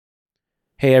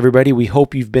Hey everybody, we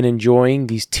hope you've been enjoying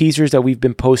these teasers that we've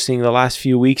been posting the last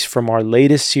few weeks from our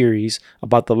latest series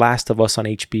about The Last of Us on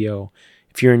HBO.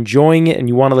 If you're enjoying it and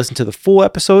you want to listen to the full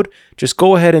episode, just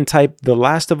go ahead and type The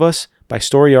Last of Us by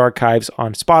Story Archives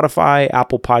on Spotify,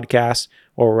 Apple Podcasts,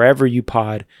 or wherever you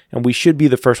pod, and we should be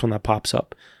the first one that pops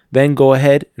up. Then go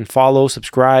ahead and follow,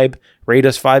 subscribe, rate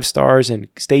us 5 stars, and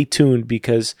stay tuned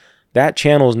because that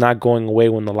channel is not going away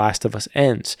when The Last of Us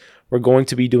ends. We're going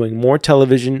to be doing more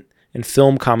television and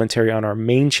film commentary on our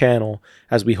main channel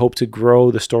as we hope to grow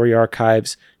the Story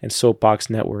Archives and Soapbox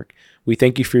Network. We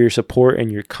thank you for your support and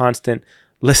your constant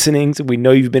listening. We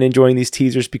know you've been enjoying these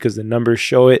teasers because the numbers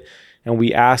show it, and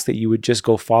we ask that you would just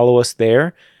go follow us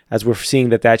there as we're seeing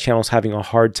that channel is having a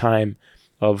hard time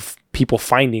of people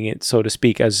finding it, so to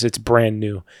speak, as it's brand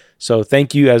new. So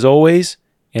thank you as always,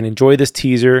 and enjoy this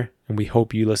teaser, and we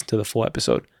hope you listen to the full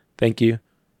episode. Thank you.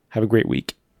 Have a great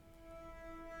week.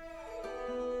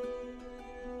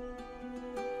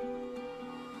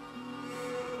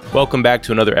 Welcome back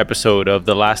to another episode of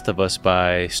The Last of Us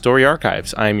by Story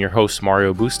Archives. I'm your host,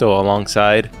 Mario Busto,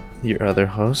 alongside your other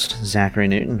host, Zachary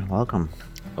Newton. Welcome.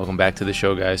 Welcome back to the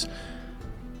show, guys.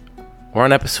 We're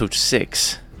on episode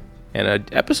 6, and an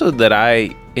episode that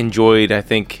I enjoyed, I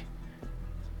think,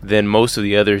 than most of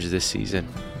the others this season.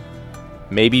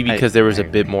 Maybe because there was a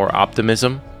bit more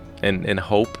optimism and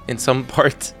hope in some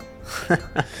parts.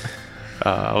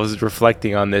 I was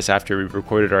reflecting on this after we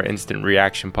recorded our instant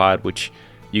reaction pod, which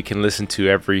you can listen to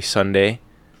every Sunday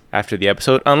after the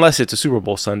episode, unless it's a Super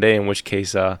Bowl Sunday, in which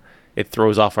case it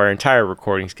throws off our entire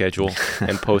recording schedule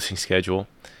and posting schedule.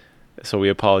 So we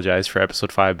apologize for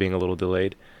episode 5 being a little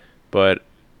delayed. But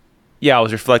yeah, I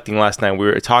was reflecting last night. We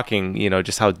were talking,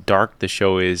 just how dark the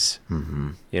show is.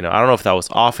 Mm-hmm. I don't know if that was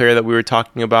off air that we were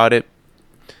talking about it,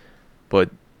 but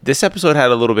this episode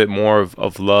had a little bit more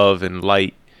of love and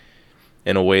light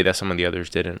in a way that some of the others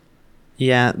didn't.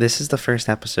 Yeah, this is the first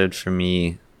episode for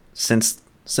me since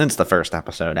the first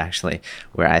episode, actually,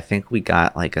 where I think we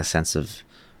got like a sense of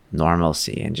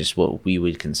normalcy and just what we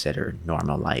would consider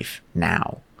normal life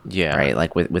now. Yeah. Right?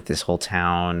 Like with this whole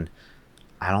town,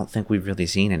 I don't think we've really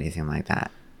seen anything like that.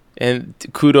 And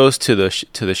kudos to the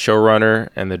showrunner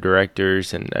and the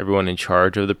directors and everyone in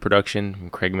charge of the production, from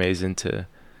Craig Mazin to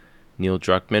Neil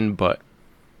Druckmann, but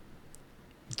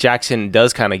Jackson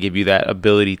does kind of give you that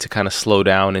ability to kind of slow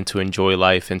down and to enjoy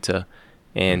life and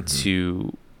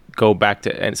to go back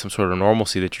to some sort of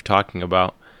normalcy that you're talking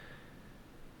about.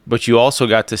 But you also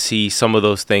got to see some of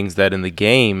those things that in the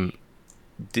game,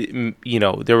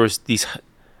 there was these.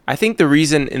 I think the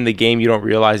reason in the game you don't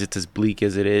realize it's as bleak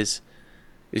as it is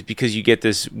because you get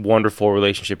this wonderful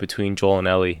relationship between Joel and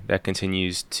Ellie that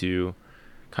continues to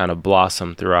kind of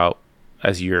blossom throughout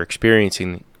as you're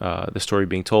experiencing the story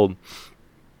being told.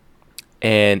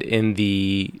 And in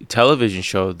the television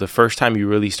show, the first time you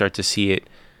really start to see it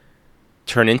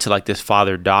turn into like this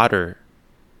father-daughter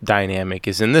dynamic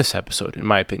is in this episode, in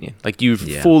my opinion. Like you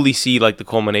fully see like the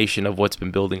culmination of what's been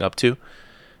building up to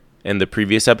in the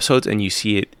previous episodes, and you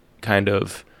see it kind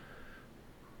of,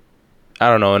 I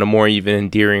don't know, in a more even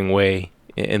endearing way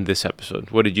in this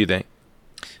episode. What did you think?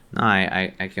 No,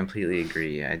 I completely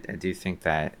agree. I do think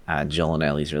that Joel and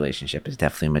Ellie's relationship has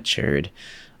definitely matured.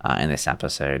 In this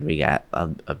episode, we got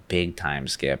a big time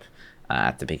skip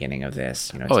at the beginning of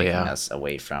this, taking us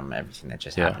away from everything that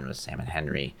just happened with Sam and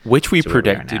Henry, which we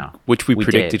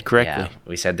predicted correctly. Yeah.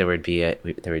 We said there would be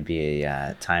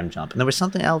a time jump, and there was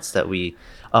something else that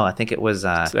I think it was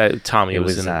Tommy. It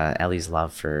was Ellie's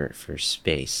love for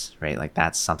space, right? Like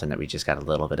that's something that we just got a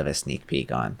little bit of a sneak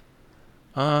peek on.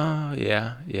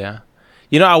 Yeah.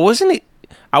 I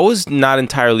was not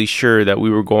entirely sure that we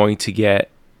were going to get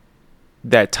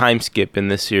that time skip in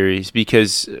this series,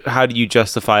 because how do you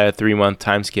justify a 3-month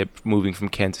time skip moving from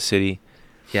Kansas City?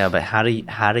 Yeah, but how do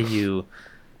you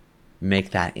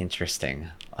make that interesting?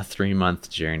 A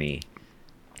 3-month journey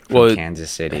from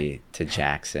Kansas City to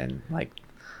Jackson. Like,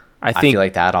 I feel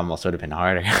like that almost would have been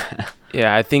harder.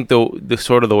 Yeah, I think the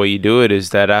sort of the way you do it is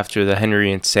that after the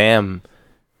Henry and Sam.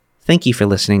 Thank you for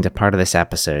listening to part of this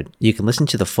episode. You can listen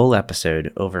to the full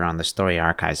episode over on the Story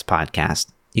Archives podcast.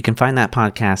 You can find that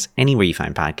podcast anywhere you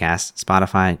find podcasts,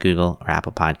 Spotify, Google, or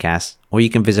Apple Podcasts, or you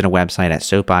can visit our website at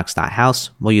soapbox.house,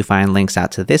 where you find links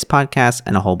out to this podcast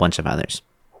and a whole bunch of others.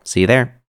 See you there.